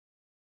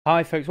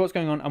Hi folks, what's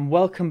going on? And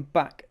welcome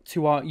back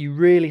to our You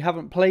Really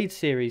Haven't Played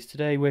series.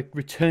 Today we're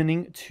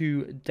returning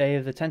to Day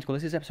of the Tentacle.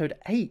 This is episode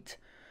 8.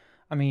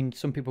 I mean,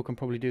 some people can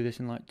probably do this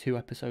in like 2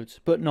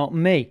 episodes, but not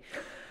me.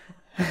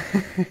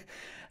 We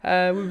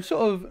were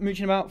sort of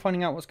mooching about,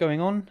 finding out what's going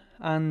on,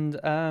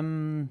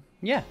 and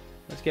yeah,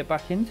 let's get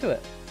back into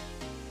it.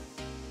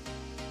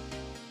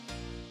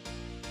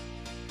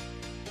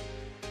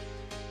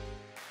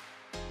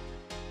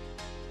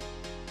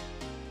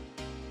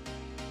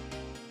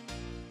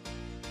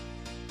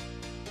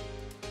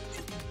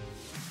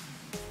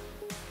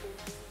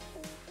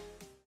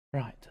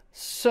 Right,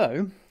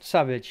 so,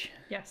 Savage.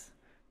 Yes.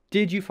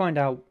 Did you find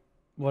out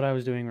what I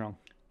was doing wrong?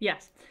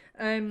 Yes.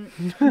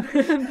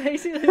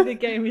 Basically, the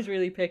game is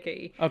really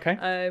picky. Okay.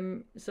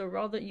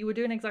 So you were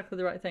doing exactly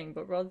the right thing,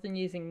 but rather than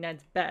using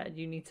Ned's bed,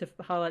 you need to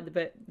highlight the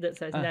bit that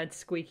says Ned's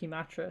squeaky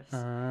mattress.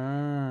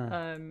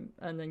 And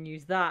then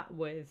use that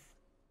with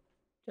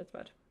Jed's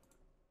bed.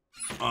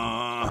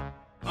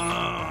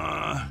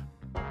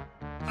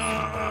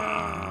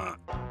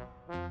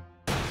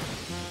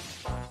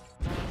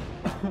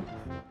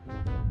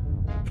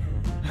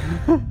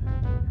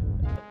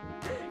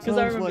 Because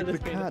I remember like this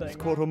the being a cat's thing.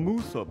 caught a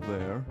moose up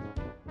there.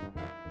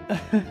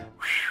 Okay,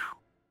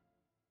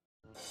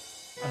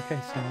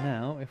 so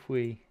now if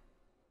we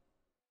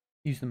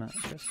use the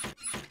mattress.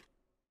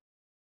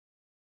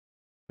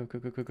 Go, go,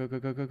 go, go, go, go,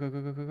 go, go, go,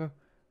 go, go, go, go.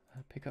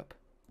 Pick up.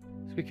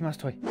 Squeaky mouse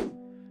toy.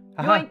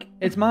 Aha! Yoink!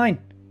 It's mine!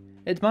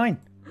 It's mine!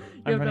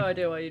 You have no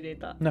idea why you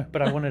need that. No,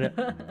 but I wanted it.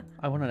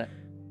 I wanted it.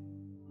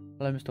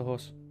 Hello, Mr.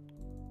 Horse.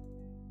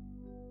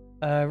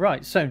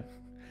 Right, so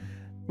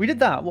we did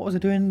that. What was I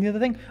doing the other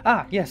thing?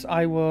 Ah, yes,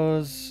 I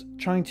was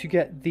trying to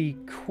get the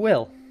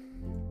quill.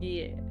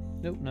 Yeah.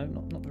 Nope, no,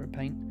 not the red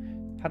paint.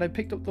 Had I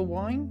picked up the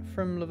wine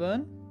from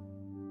Laverne?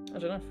 I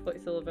don't know.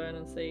 Flick to Laverne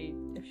and see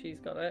if she's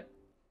got it.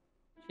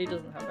 She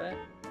doesn't have it.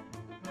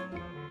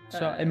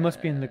 So it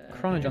must be in the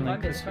Chronojon then,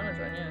 because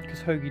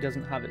yeah. Hoagie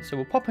doesn't have it. So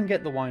we'll pop and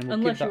get the wine. We'll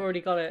Unless give you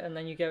already got it and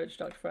then you gave it to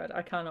Dr. Fred.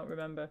 I cannot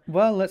remember.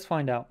 Well, let's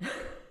find out.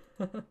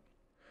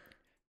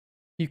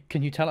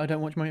 Can you tell I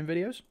don't watch my own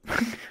videos?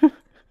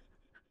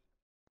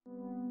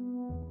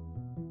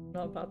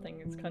 Not a bad thing.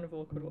 It's kind of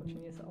awkward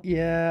watching yourself.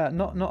 Yeah,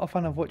 not a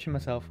fan of watching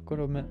myself. Got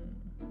to admit.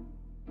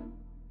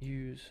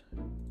 Use.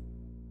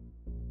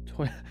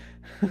 Toy.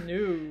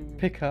 No.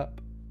 Pick up.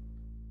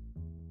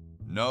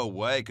 No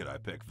way could I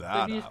pick So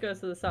that if you just up. go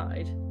to the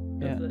side,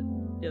 Yeah.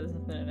 there's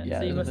nothing in it. Yeah,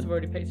 so you there's must have nothing.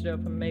 already picked it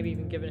up and maybe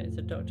even given it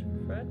to Dr.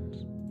 Fred?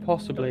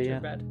 Possibly, Dr. yeah.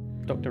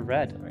 Red. Dr.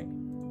 Red. Sorry.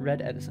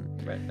 Red Edison.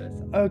 Red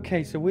person.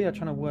 Okay, so we are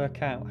trying to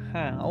work out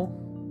how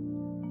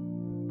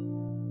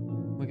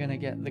we're going to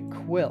get the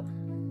quill.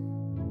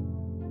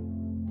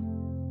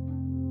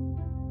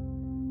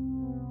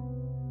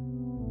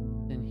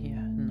 In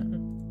here. No.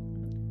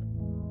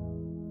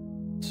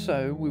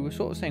 So we were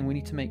sort of saying we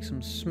need to make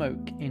some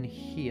smoke in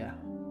here.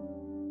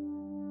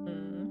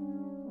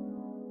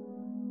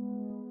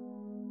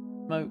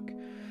 Smoke.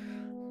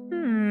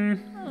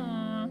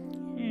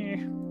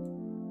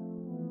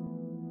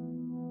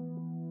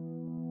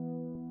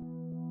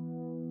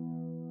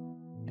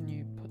 Can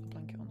you put the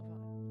blanket on the fire?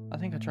 I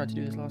think I tried to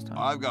do this last time.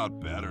 I've got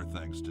better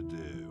things to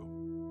do.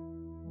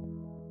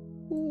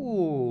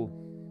 Ooh.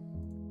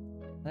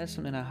 There's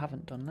something I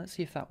haven't done. Let's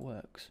see if that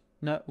works.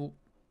 No. Ooh.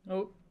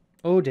 Oh,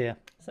 Oh dear.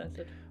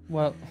 censored.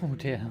 Well, oh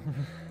dear.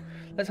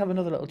 Let's have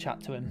another little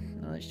chat to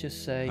him. Let's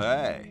just say,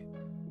 Hey,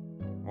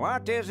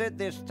 What is it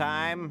this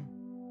time?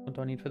 what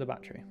do I need for the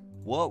battery?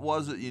 what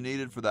was it you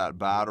needed for that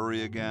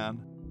battery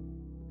again?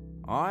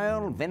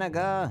 Oil,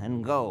 vinegar,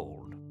 and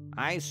gold.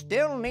 I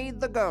still need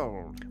the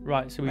gold.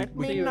 Right, so Let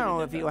me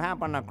know if you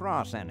happen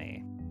across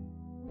any.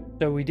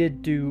 we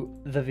did do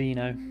the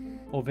vino,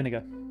 or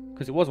vinegar,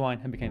 because it was wine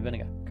and became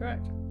vinegar.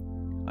 Correct.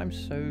 I'm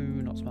so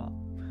not smart.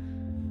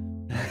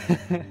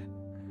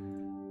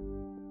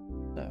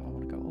 So I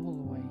want to go all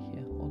the way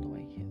here, all the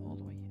way here, all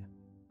the way here.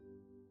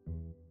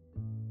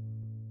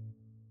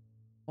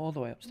 All the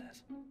way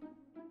upstairs.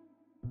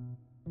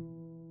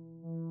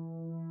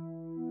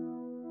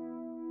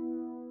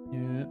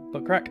 Yeah,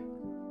 butt crack.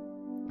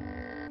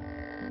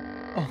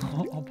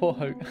 Oh, poor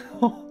Hope.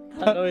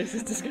 That noise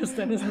is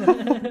disgusting, isn't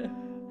it?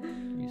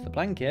 Use the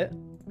blanket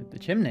with the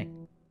chimney.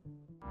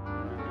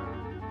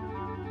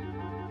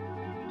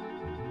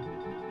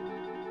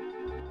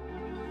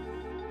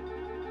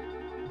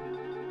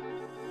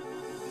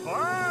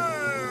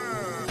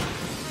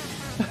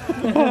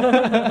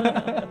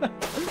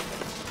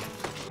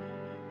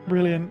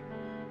 Brilliant.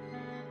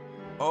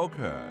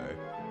 Okay,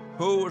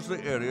 who was the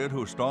idiot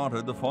who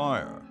started the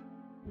fire?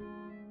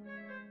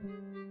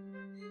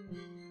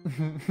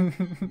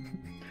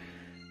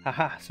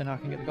 Haha, so now I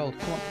can get the gold.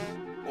 Come on.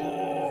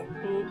 Oh,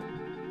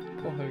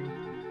 Poor Hoagie.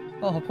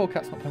 Oh, poor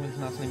cat's not playing with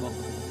his mouse anymore.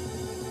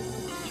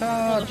 Oh, the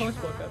Charge! horse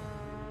woke up.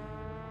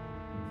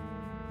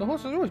 The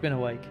horse has always been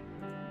awake.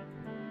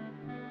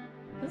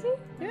 Is he?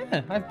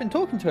 Yeah, I've been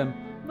talking to him.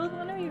 Well,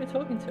 I know you were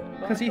talking to him.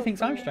 but Because I he thought thinks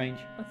for a I'm little- strange.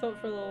 I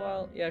thought for a little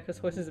while, yeah, because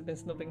horses have been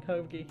snubbing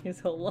Hoagie his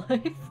whole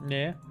life.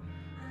 Yeah.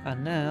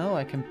 And now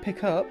I can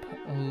pick up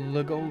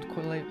the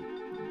gold-plated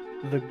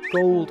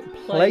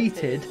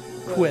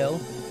quill.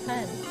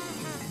 Pen.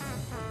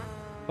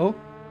 Oh,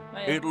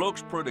 It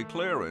looks pretty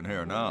clear in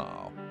here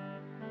now.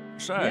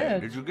 Say, Yeah.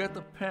 did you get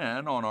the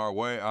pen on our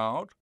way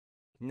out?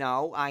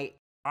 No, I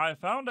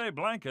found a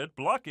blanket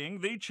blocking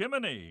the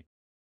chimney.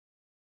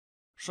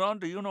 Son,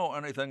 do you know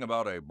anything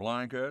about a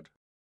blanket?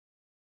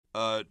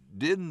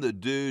 Didn't the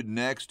dude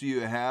next to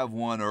you have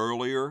one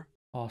earlier?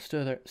 oh,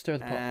 stir the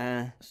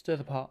pot. Stir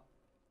the pot.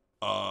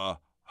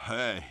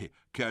 Hey,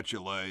 catch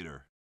you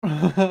later.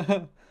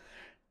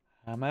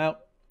 I'm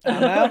out.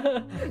 I'm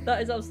out.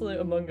 That is absolute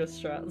Among Us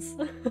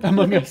strats.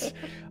 Among Us.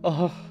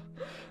 Oh.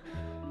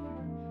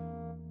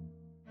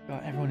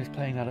 God, everyone is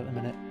playing that at the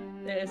minute.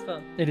 It is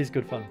fun. It is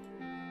good fun.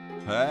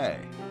 Hey.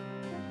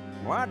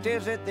 what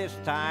is it this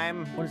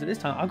time? What is it this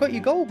time? I got you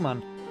gold,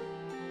 man.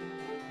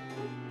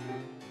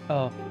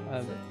 Oh,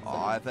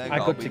 I think I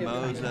I'll got be to-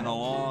 moseying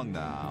along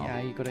now.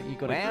 yeah, you got it. You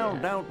got Well,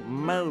 it. don't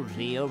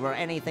mosey over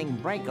anything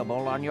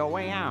breakable on your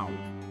way out.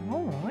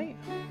 All right.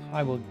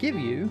 I will give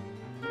you.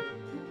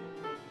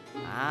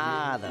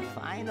 Ah, the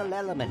final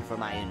element for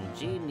my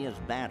ingenious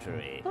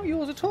battery. Not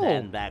yours at all.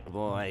 Stand back,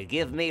 boy.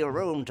 Give me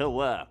room to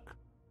work.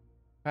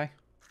 Okay.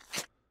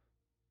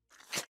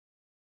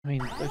 I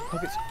mean, those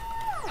pockets.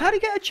 How do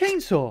you get a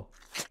chainsaw?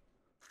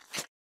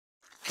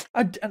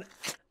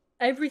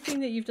 Everything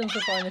that you've done so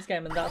far in this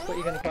game, and that's what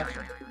you're going to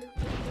question.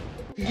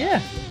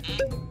 Yeah.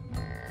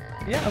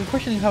 Yeah, I'm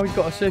questioning how he's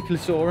got a circular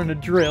saw and a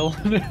drill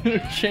and a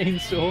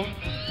chainsaw.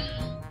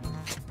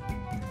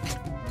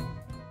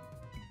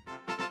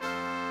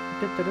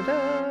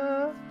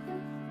 Da-da-da-da.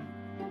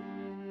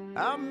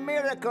 A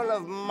miracle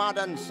of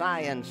modern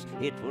science.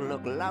 It will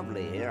look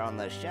lovely here on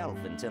the shelf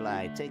until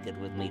I take it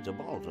with me to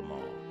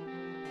Baltimore.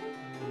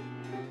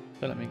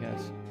 So let me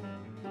guess.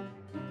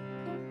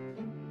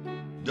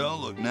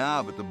 Don't look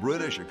now, but the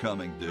British are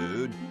coming,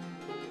 dude.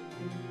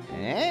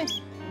 Eh?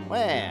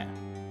 Where?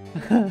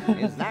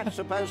 Is that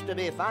supposed to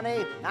be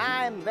funny?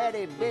 I'm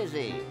very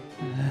busy.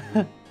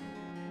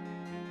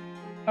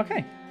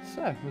 Okay,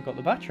 so we've got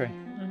the battery.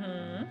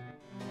 Mm-hmm.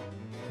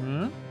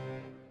 Hmm?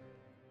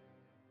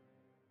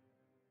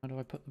 How do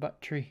I put the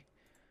battery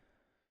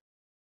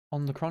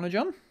on the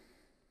chronogen?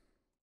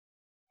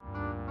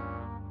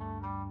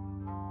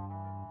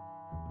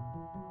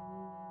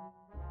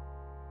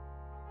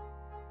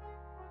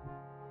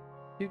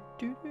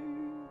 Do.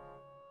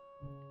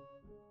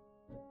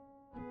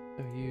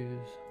 So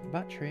use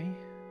battery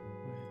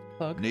with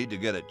plug. Need to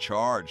get it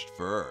charged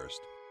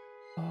first.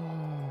 Oh,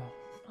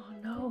 Oh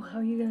no, how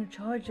are you going to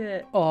charge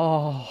it?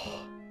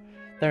 oh,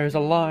 there is a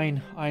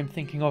line I'm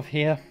thinking of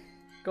here.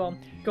 Go on,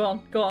 go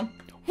on, go on.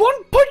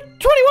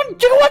 1.21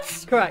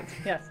 gigawatts. Correct,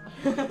 yes.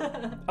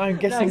 I'm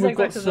guessing That was we've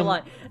got exactly the some.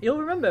 line. You'll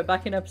remember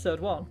back in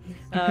episode 1,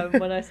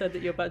 when I said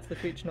that your Back to the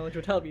Future knowledge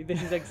would help you,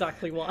 this is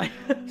exactly why.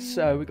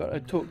 So we got to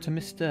talk to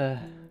Mr.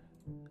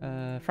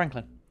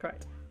 Franklin,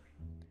 Correct.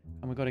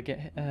 and we got to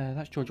get.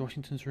 That's George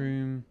Washington's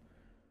room.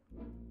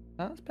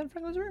 That's Ben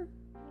Franklin's room.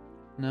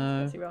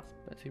 No, Betsy Ross.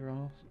 Betsy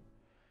Ross.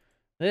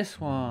 This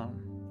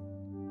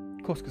one,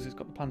 of course, because it's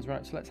got the plans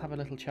right. So let's have a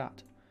little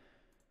chat.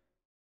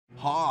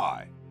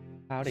 Hi.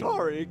 Howdy.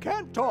 Sorry,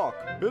 can't talk.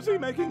 Busy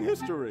making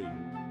history.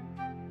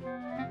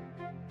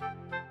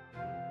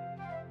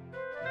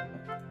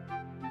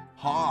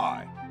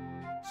 Hi.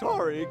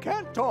 Sorry,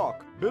 can't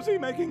talk. Busy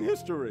making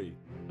history.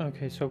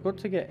 Okay, so I've got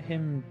to get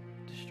him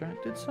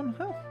distracted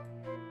somehow.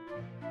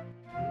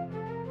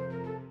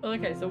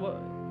 Okay, so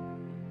what?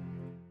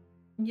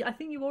 Yeah, I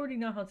think you already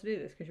know how to do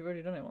this because you've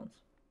already done it once.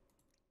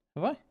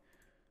 Have I?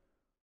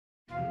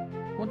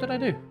 What did I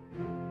do?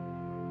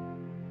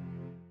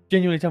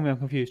 Genuinely tell me I'm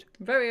confused.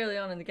 Very early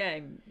on in the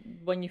game,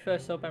 when you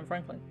first saw Ben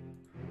Franklin.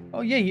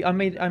 Oh yeah, I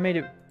made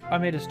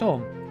a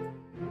storm.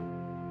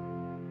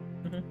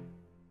 Mhm.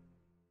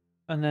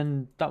 And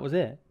then that was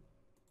it.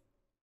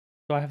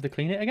 Do I have to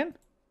clean it again?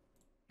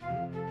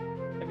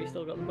 Have you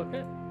still got the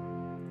bucket?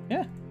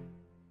 Yeah.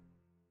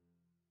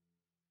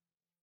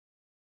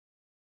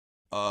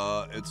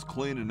 It's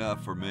clean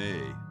enough for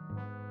me.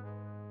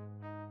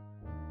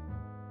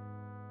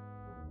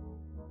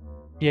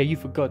 Yeah, you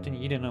forgot, didn't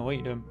you? You didn't know what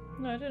you're doing.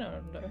 No, I don't know what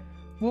I'm doing.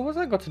 Well, what's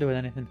that got to do with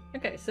anything?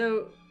 Okay,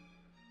 so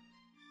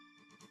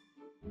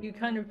you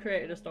kind of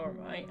created a storm,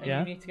 right? And Yeah.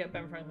 you need to get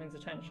Ben Franklin's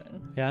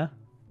attention. Yeah?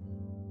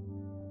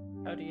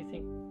 How do you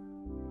think?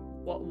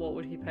 What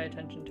would he pay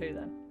attention to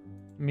then?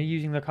 Me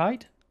using the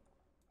kite?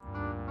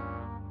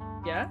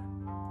 Yeah.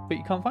 But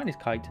you can't find his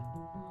kite.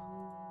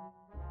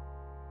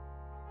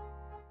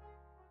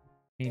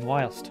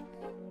 Whilst.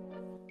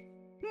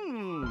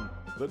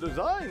 The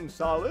design's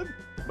solid,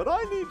 but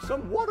I need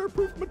some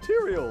waterproof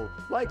material,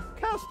 like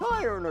cast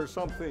iron or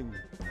something.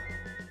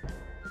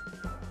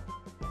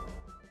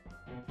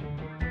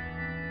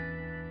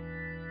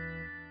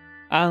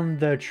 And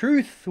the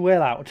truth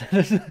will out.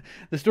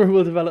 The story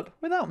will develop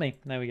without me.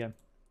 There we go.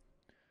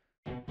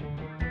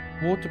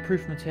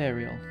 Waterproof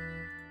material.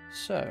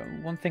 So,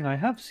 one thing I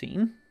have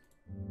seen.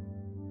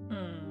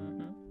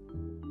 Mm-hmm.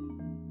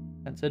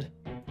 Censored.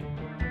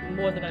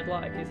 More than I'd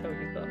like is how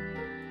he's done.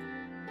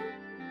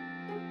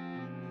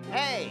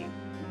 Hey!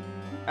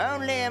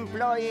 Only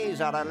employees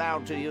are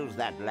allowed to use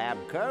that lab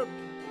coat.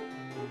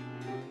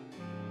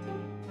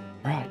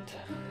 Right.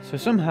 So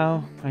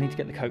somehow I need to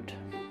get the coat.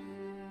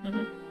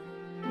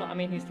 Well, I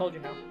mean, he's told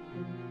you how.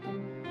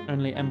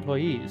 Only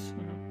employees.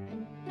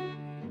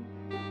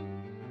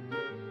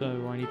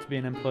 So I need to be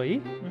an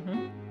employee.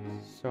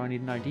 So I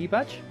need an ID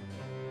badge.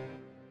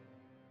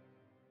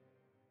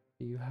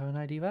 Do you have an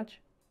ID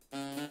badge?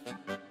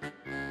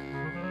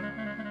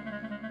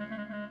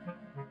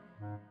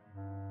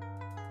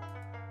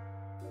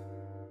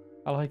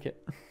 I like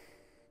it.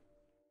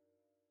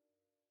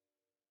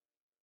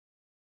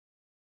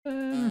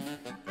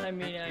 I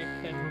mean, I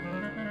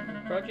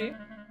can prod you.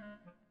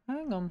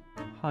 Hang on.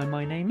 Hi,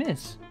 my name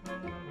is.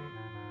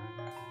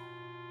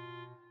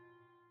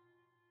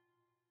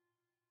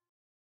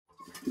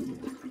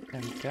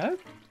 There we go.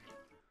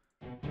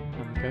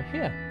 And we go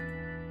here.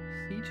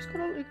 See, you just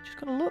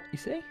gotta look. You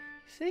see? You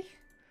see?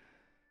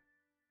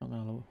 Not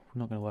gonna look.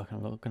 Not gonna work.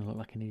 I'm gonna look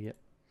like an idiot.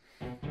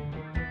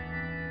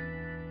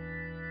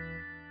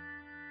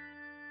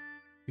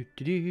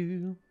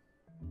 Do.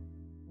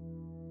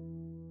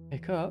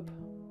 Pick up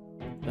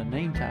the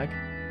name tag.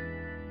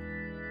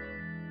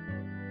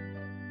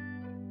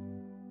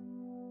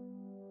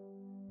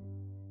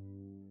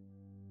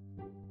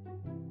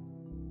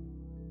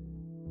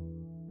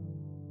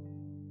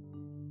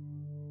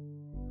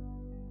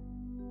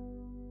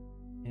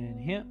 In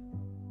here.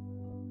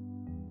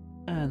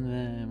 And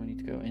then we need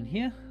to go in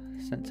here.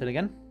 Sense it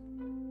again.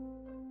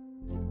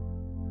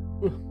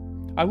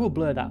 I will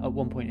blur that at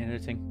one point in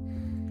editing.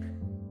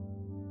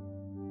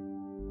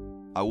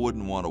 I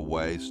wouldn't want to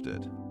waste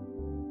it.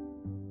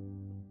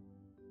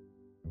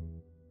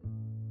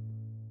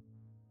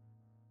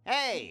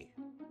 Hey!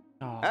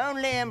 Oh.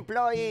 Only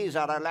employees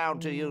are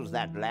allowed to use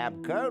that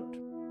lab coat.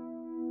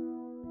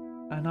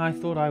 And I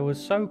thought I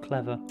was so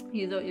clever.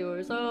 You thought you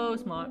were so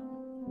smart.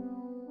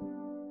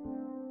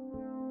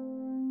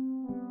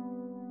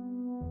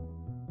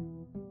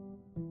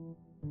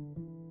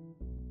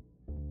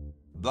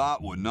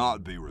 That would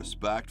not be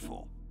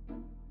respectful.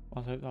 I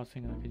was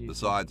thinking I could use.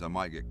 Besides, I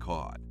might get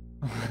caught.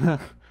 The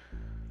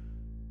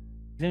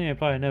only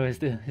reply I know is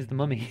the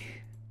mummy.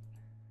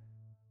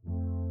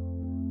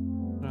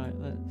 Right,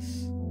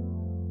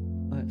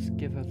 let's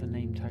give her the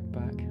name tag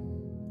back,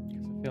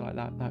 because I feel like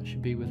that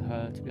should be with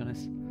her, to be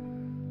honest.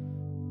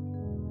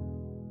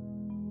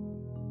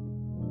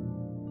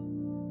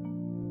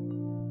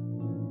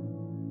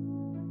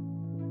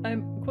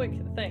 Quick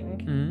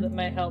thing that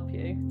may help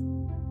you.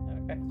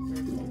 Okay.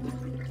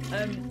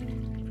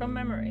 From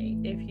memory,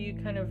 if you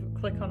kind of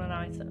click on an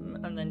item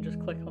and then just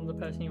click on the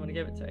person you want to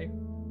give it to,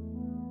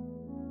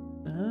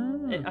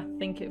 I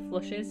think it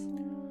flushes.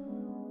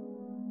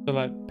 So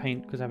like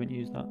paint, because I haven't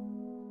used that.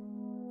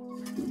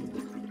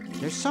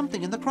 There's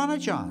something in the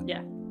chronojohn.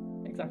 Yeah,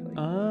 exactly.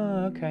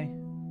 Ah, okay.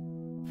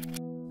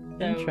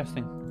 So,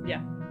 Interesting.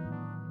 Yeah.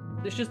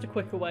 It's just a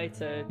quicker way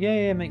to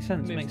Yeah, makes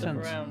sense. move Makes stuff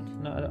sense.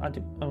 around. No, I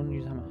want to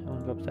use hammer. I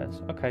want to go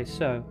upstairs. Okay,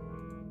 so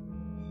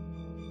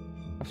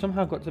I've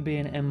somehow got to be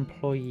an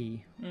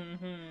employee.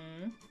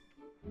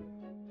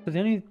 But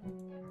I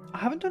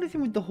haven't done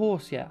anything with the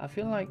horse yet. I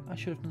feel like I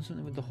should have done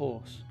something with the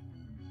horse.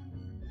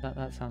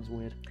 That sounds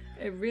weird.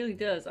 It really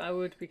does. I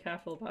would be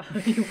careful about how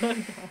you word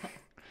that.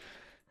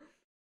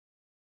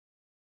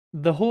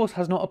 The horse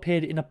has not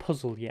appeared in a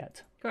puzzle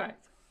yet.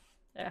 Correct.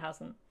 It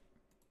hasn't.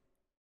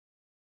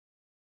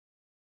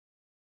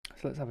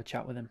 So let's have a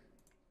chat with him.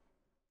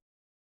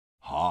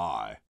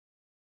 Hi.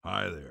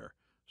 Hi there.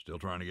 Still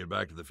trying to get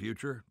back to the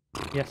future?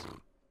 Yes.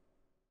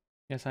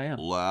 Yes, I am.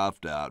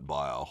 Laughed at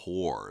by a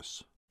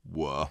horse.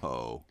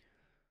 Whoa.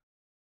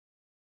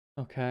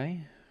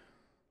 Okay.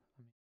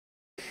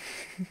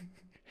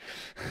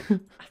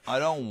 I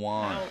don't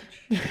want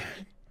it. Ouch.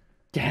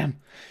 Damn.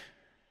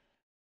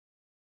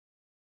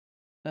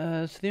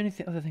 So the only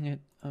other thing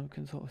I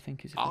can sort of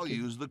think is... I'll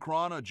use the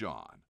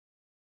chronojohn.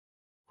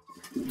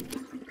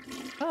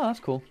 Oh, that's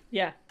cool.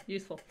 Yeah,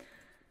 useful.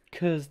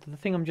 Because the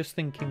thing I'm just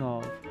thinking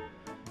of...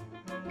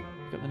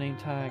 Got the name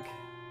tag.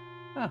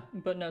 Ah.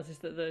 But notice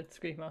that the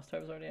Squeaky Mouse toy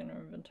was already in our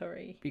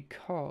inventory.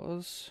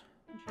 Because...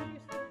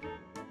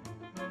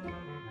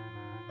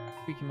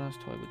 Squeaky Mouse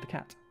toy with the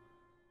cat.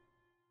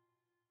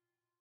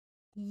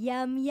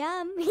 Yum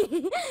yum.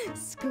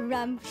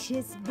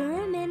 Scrumptious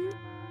vermin.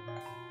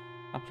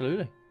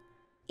 Absolutely.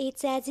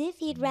 It's as if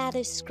he'd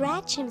rather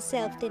scratch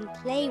himself than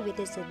play with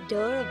this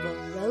adorable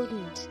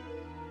rodent.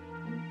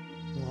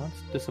 Well,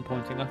 that's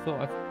disappointing. I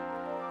thought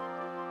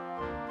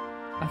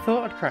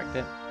I'd cracked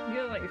it. You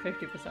got like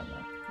 50%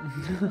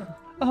 there.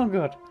 Oh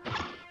god.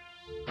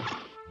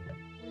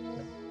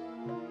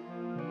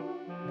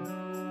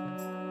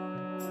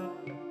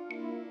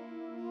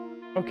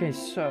 Okay,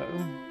 so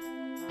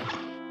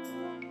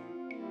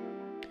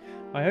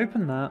I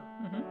open that.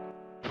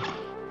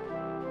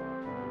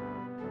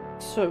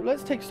 So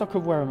let's take stock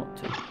of where I'm up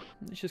to.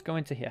 Let's just go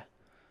into here.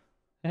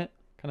 Yeah,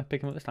 can I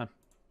pick him up this time?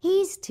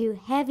 He's too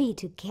heavy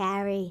to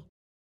carry.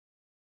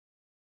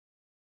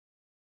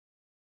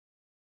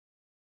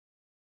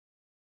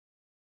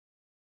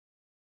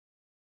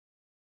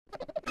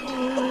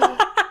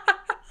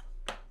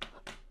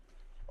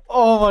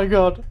 Oh my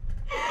god.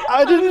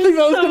 I didn't think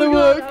that was going to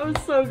work. I was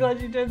so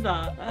glad you did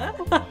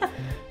that.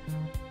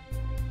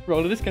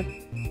 Roll a disco.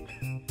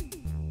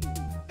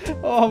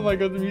 Oh my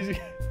god, the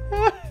music.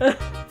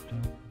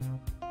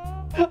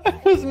 I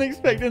wasn't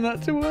expecting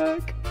that to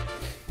work.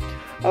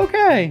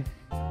 Okay.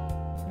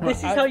 This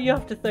is how you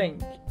have to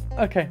think.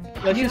 Okay.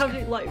 You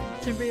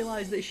have to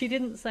realise that she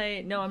didn't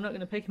say, no, I'm not going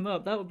to pick him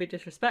up. That would be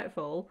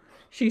disrespectful.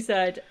 She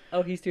said,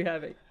 oh, he's too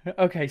heavy.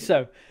 Okay,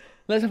 so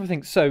let's have a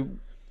think. So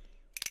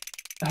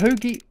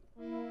Hoagie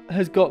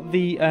has got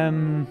the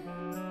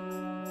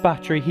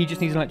battery. He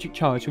just needs an electric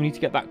charge. So we need to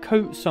get that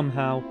coat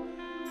somehow.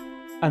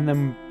 And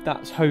then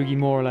that's Hoagie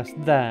more or less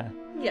there.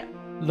 Yeah.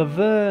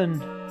 Laverne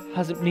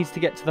needs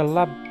to get to the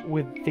lab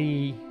with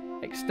the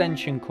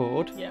extension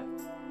cord. Yeah.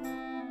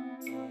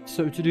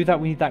 So to do that,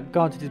 we need that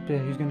guard to disappear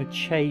who's going to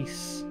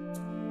chase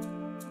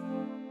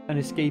an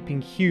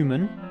escaping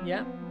human.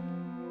 Yeah.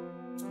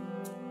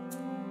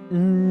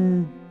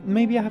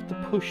 Maybe I have to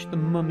push the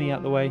mummy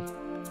out the way.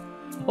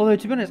 Although,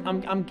 to be honest,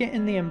 I'm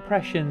getting the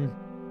impression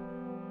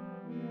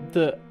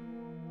that,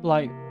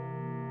 like,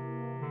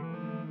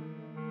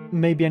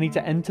 maybe I need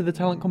to enter the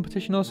talent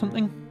competition or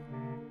something.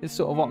 Is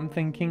sort of what I'm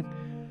thinking.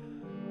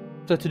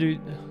 So to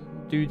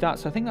do that,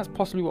 so I think that's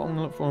possibly what I'm going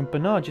to look for. And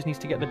Bernard just needs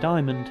to get the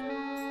diamond.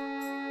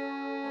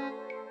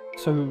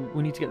 So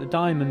we need to get the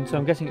diamond, so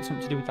I'm guessing it's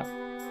something to do with that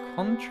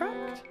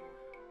contract?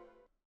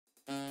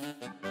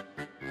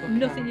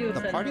 Nothing you have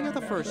The said parting of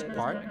wrong the first at this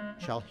part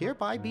point. shall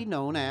hereby be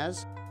known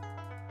as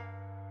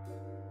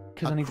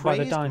Because I a need to buy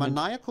the crazed diamond.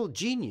 maniacal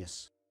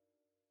genius.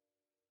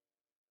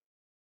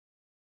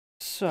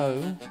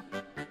 So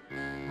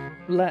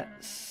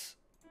let's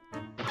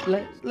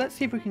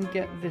see if we can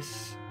get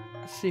this.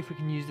 Let's see if we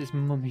can use this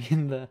mummy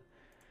in there.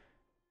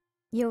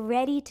 You're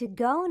ready to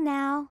go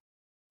now.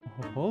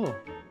 Oh.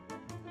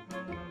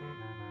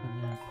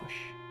 And then push.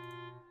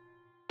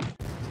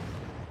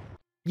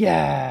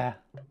 Yeah.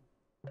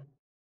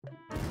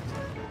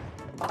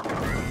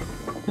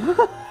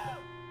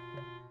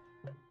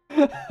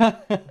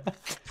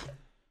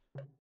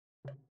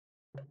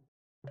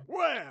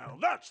 Well,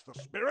 that's the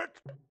spirit.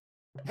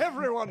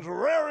 Everyone's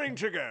raring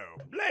to go.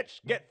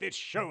 Let's get this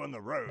show on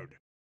the road.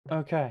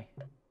 Okay.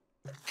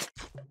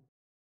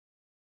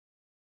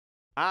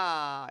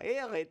 Ah,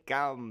 here it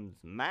comes,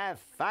 my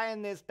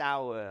finest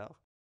hour.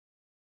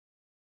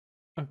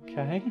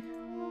 Okay.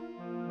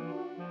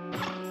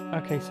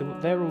 Okay, so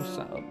they're all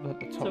set up at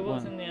the top. So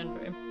what's one. in the end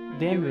room?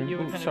 The end room. You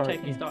were Oh, kind sorry.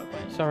 of taking stock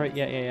points. Sorry,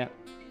 yeah.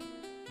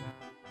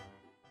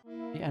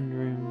 The end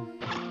room.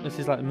 This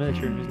is like the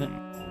military room, isn't it?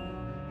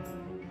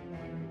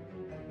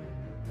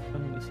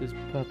 Oh, this is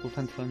purple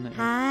tentacle, isn't it?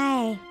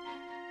 Hi.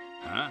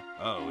 Huh?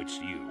 Oh, it's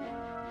you.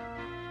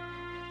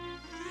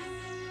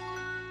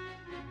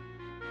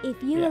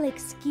 If you'll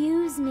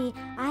excuse me,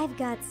 I've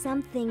got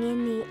something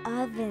in the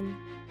oven.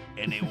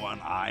 Anyone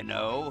I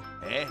know,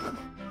 eh?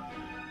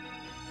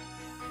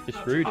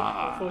 It's rude.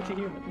 40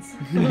 humans.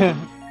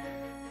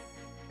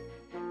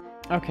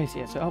 Okay, so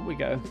yeah, so up we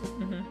go.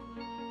 Mhm.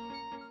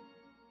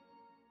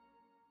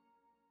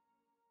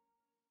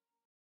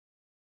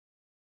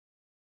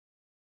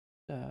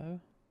 So.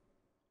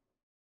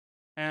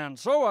 And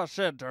so I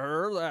said to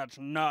her, that's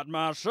not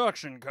my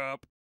suction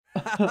cup.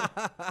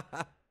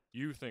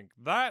 You think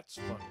that's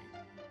funny?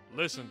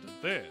 Listen to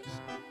this.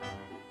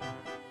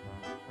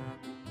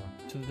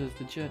 So there's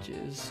the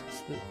judges.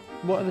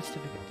 What are the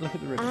certificates? Look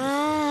at the ribbons.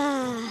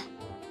 Ah.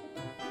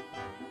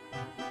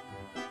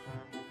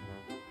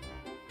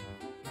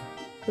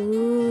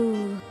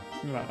 Ooh.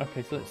 Right,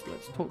 okay, so let's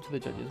talk to the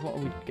judges. What are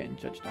we getting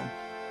judged on?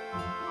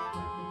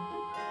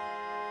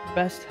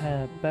 Best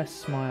hair,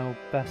 best smile,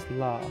 best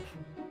laugh.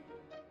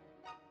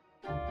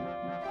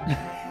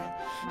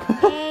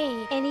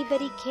 Hey,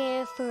 anybody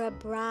care for a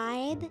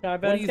bribe?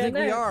 What What do you think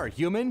we are,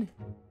 human?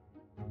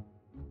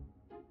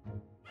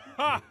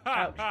 Ha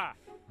ha ha!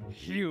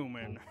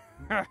 Human.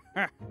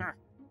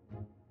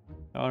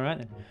 Alright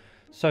then.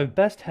 So,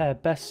 best hair,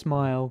 best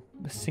smile,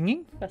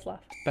 singing? Best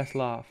laugh. Best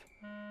laugh.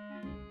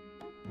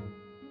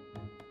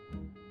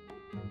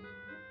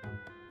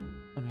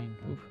 I mean,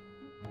 oof.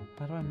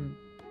 How do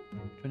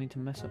I need to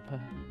mess up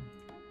her?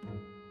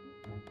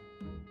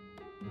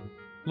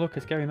 Look,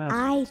 a scary mouse.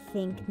 I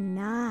think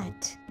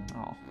not.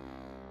 Oh.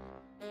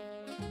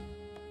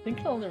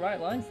 Thinking along the right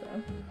lines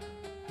though.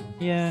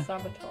 Yeah.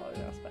 Sabotage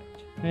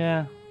aspect.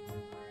 Yeah.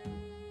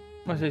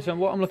 Okay, so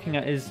what I'm looking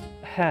at is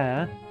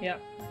hair. Yeah.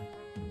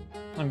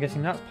 I'm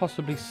guessing that's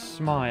possibly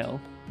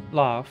smile,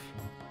 laugh,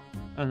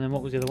 and then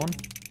what was the other one?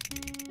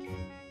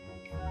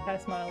 Hair,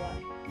 smile,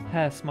 laugh.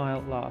 Hair,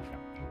 smile, laugh.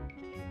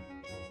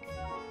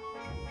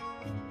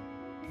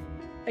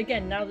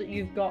 Again, now that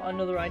you've got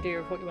another idea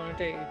of what you want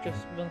to do,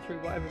 just run through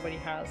what everybody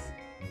has.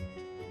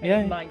 And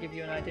Yeah. it might give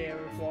you an idea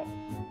of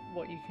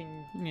what you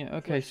can. Yeah,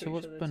 okay, flush to so each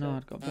what's other,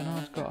 Bernard got?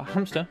 Bernard's got a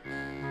hamster,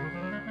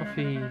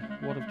 coffee,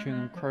 wad of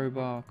chewing gum,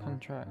 crowbar,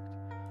 contract.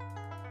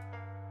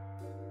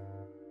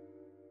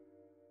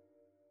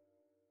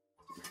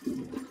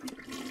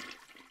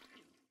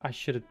 I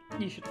should have.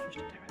 You should have pushed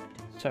it directly.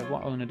 So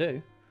what I'm gonna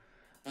do?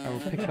 I'll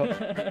pick up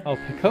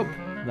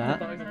The that.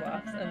 box of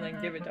laughs and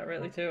then give it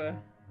directly to her.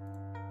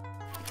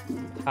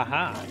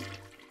 Aha.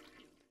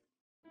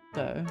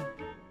 So,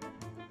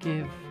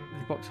 give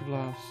the box of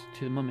laughs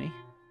to the mummy.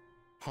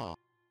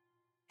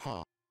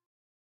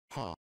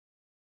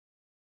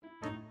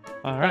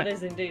 Alright. That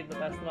is indeed the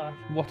best laugh.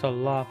 What a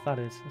laugh that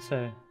is.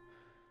 So,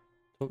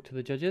 talk to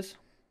the judges.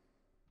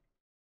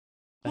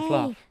 Best Hey,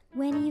 laugh.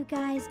 when are you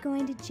guys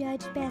going to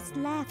judge best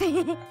laugh?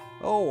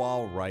 Oh,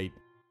 all right.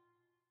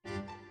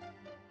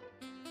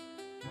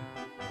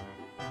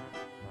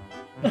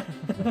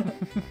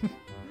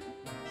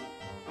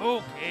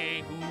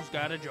 Okay, who's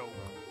got a joke?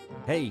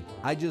 Hey,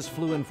 I just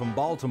flew in from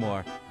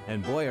Baltimore,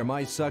 and boy are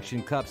my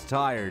suction cups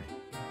tired.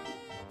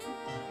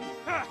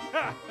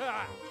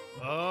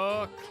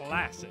 A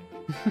classic.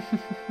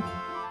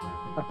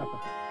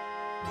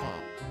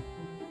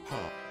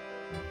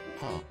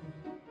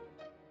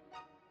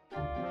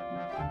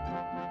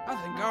 I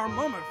think our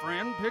mummy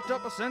friend picked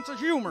up a sense of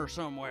humor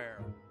somewhere.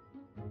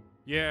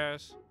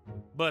 Yes,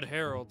 but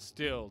Harold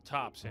still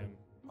tops him.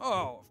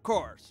 Oh, of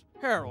course.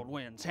 Harold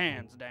wins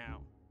hands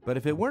down. But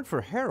if it weren't for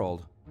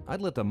Harold,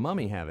 I'd let the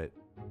mummy have it.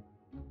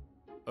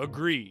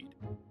 Agreed.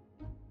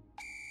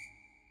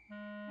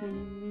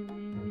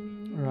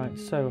 Right,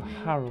 so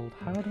Harold,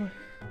 how do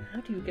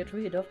you get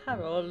rid of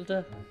Harold?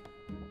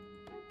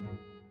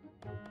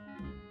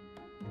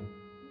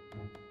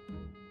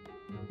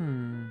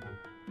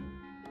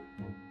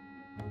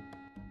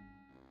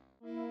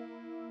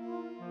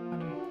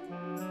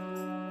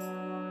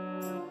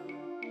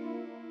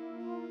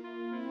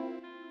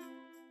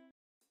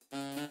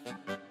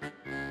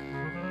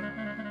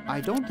 I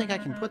don't think I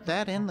can put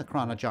that in the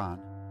Chronojon.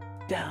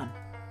 Damn.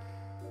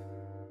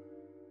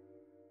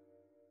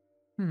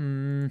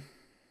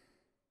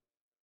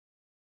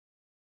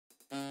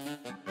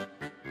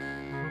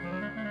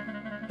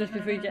 Just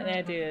before you get any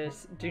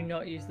ideas, do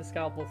not use the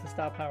scalpel to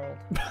stab Harold.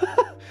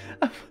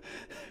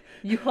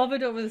 You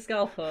hovered over the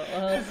scalpel,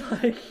 and I was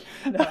like,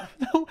 no.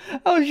 No,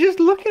 I was just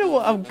looking at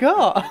what I've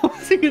got. I was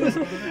thinking,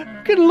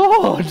 good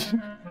lord.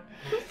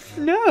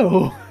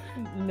 No.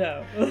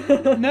 No.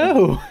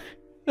 No.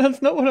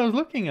 That's not what I was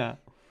looking at.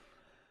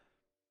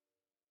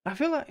 I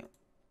feel like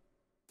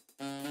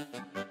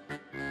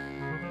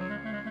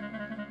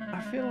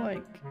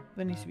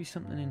there needs to be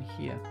something in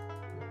here.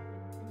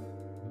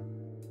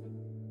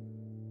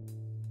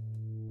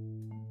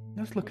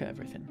 Let's look at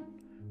everything.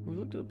 We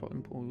looked at the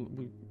bottom,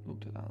 we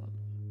looked at that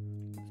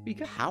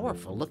speaker.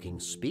 Powerful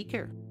looking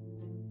speaker.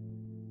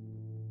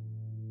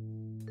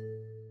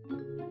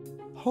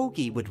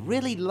 Hoagie would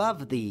really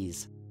love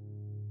these.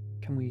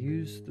 Can we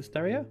use the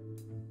stereo?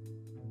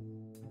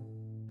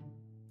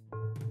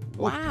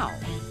 Wow,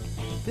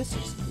 this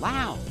is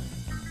loud.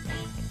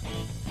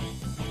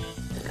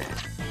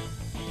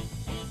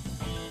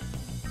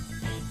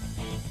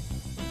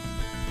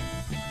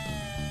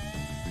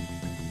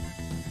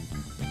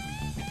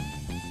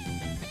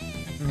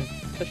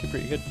 It's actually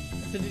pretty good.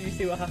 So did you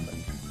see what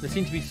happened? There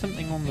seemed to be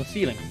something on the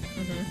ceiling.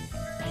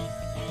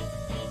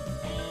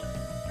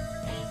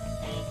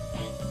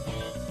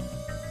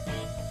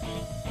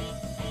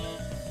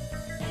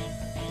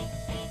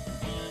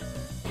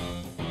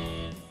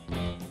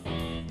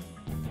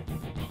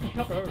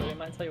 Cover over it, it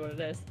might tell you what it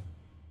is.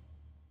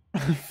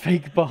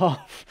 Fake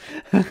bath.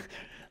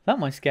 That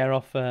might scare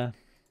off if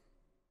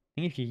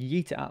you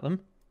yeet it at them.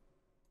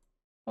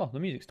 Oh, the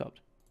music stopped.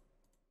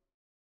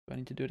 Do I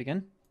need to do it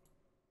again?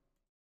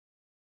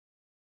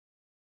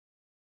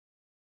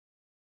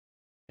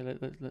 Okay,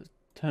 let's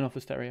turn off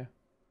the stereo.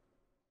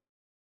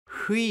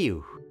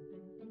 Whew.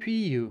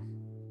 Phew.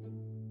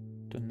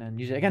 And then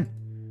use it again.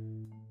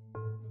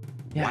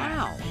 Yeah.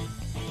 Wow,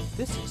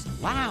 this is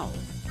loud.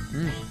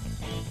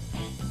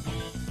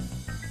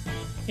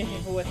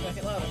 Always make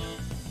it louder.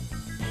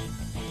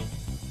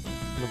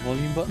 The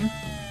volume button.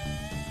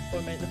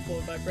 Or make the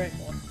floor vibrate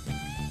more.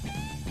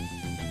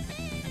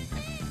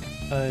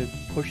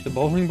 Push the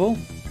bowling ball.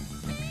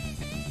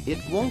 It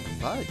won't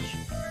budge.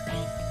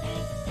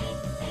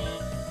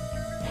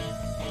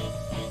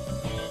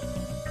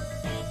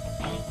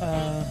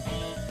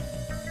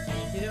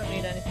 You don't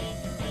need anything in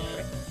your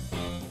inventory.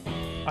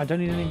 I don't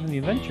need anything in the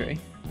inventory.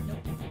 Nope.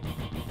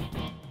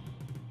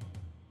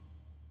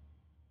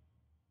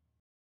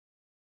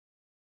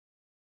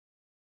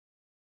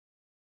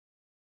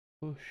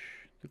 Push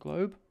the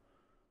globe.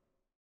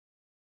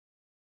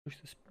 Push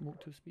the walk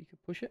to the speaker.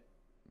 Push it.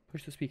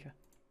 Push the speaker.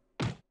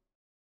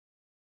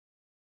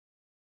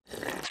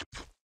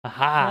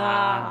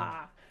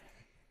 Aha!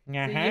 So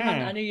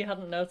I knew you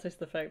hadn't noticed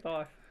the fake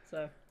barf,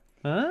 so.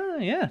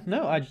 Yeah.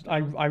 No,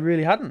 I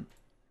really hadn't.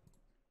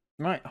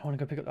 Right, I want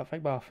to go pick up that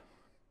fake bath.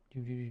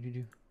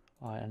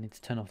 Alright, I need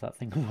to turn off that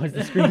thing, otherwise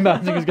the screen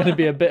bouncing is going to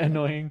be a bit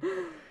annoying.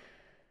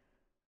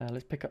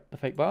 Let's pick up the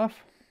fake bath.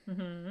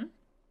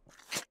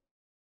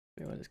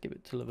 Let's give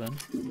it to Laverne.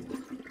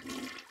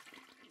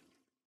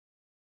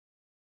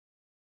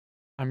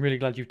 I'm really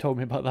glad you've told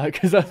me about that,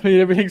 because that's made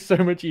everything so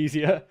much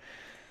easier.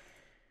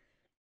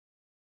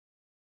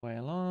 Way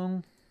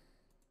along.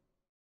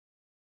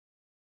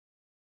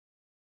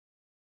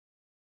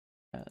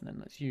 And then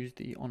let's use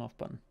the on-off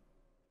button.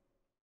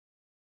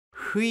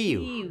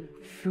 Whew.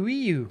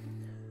 Phew.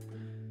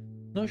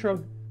 Not sure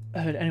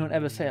I've heard anyone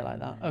ever say it like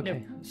that.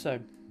 Okay, so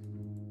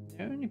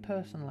the only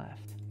person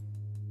left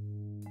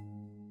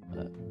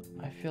that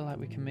I feel like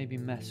we can maybe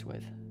mess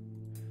with,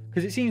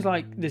 because it seems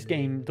like this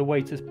game, the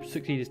way to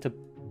succeed is to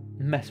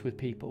mess with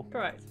people.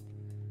 Correct.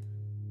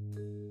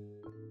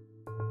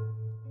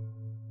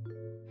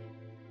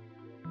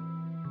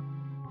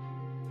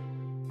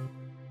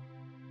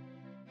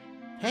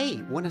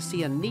 Hey, want to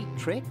see a neat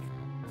trick?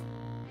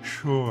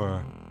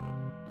 Sure.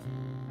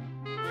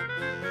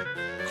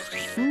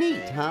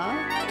 Neat, huh?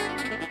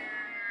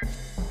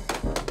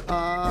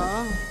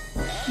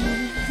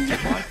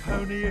 My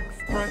Pony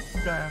Express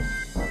stamp.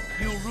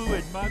 You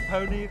ruined my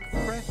Pony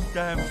Express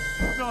stamp.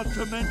 Not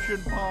to mention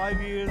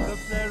 5 years of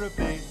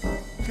therapy.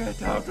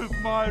 Get out of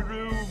my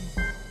room.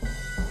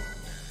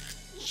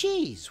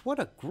 Jeez, what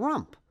a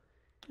grump.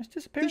 It's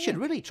disappearing. We should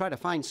really try to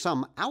find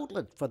some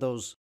outlet for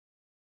those...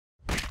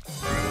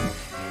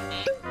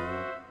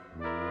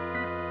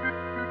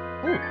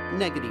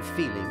 negative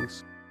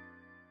feelings.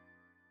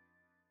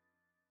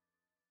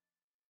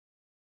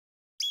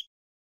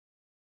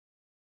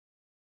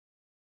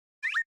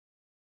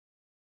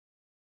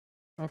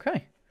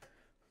 Okay.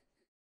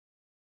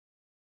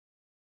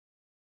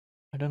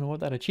 I don't know what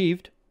that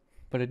achieved,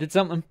 but it did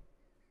something.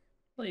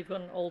 Well, you've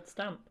got an old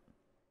stamp.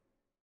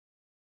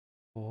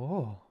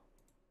 Oh.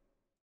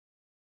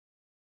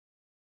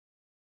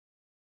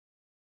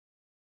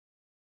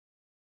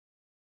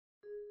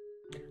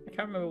 I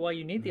can't remember why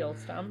you need the old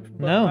stamp,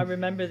 but No. I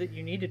remember that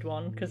you needed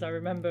one because I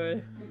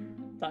remember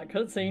that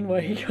cutscene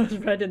where he goes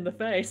red in the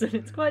face, and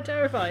it's quite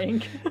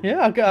terrifying.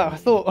 Yeah, I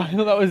thought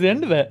that was the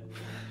end of it.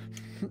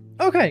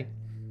 Okay.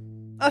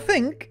 I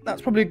think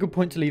that's probably a good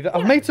point to leave it.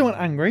 I've made someone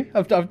angry.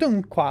 I've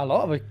done quite a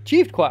lot. I've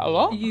achieved quite a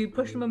lot. You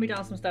pushed mummy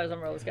down some stairs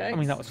on roller skates. I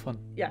mean, that was fun.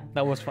 Yeah.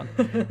 That was fun.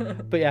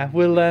 But yeah,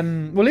 we'll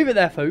leave it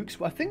there, folks.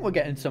 I think we're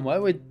getting somewhere.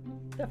 We're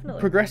Definitely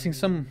progressing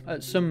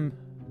at some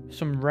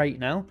rate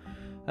now.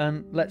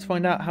 And let's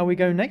find out how we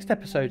go next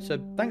episode. So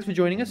thanks for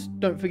joining us.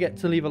 Don't forget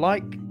to leave a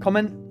like,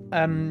 comment.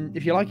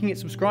 If you're liking it,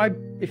 subscribe.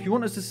 If you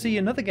want us to see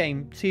another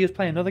game, see us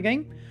play another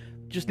game,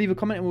 just leave a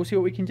comment and we'll see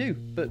what we can do.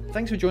 But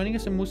thanks for joining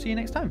us and we'll see you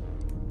next time.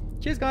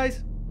 Cheers,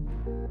 guys.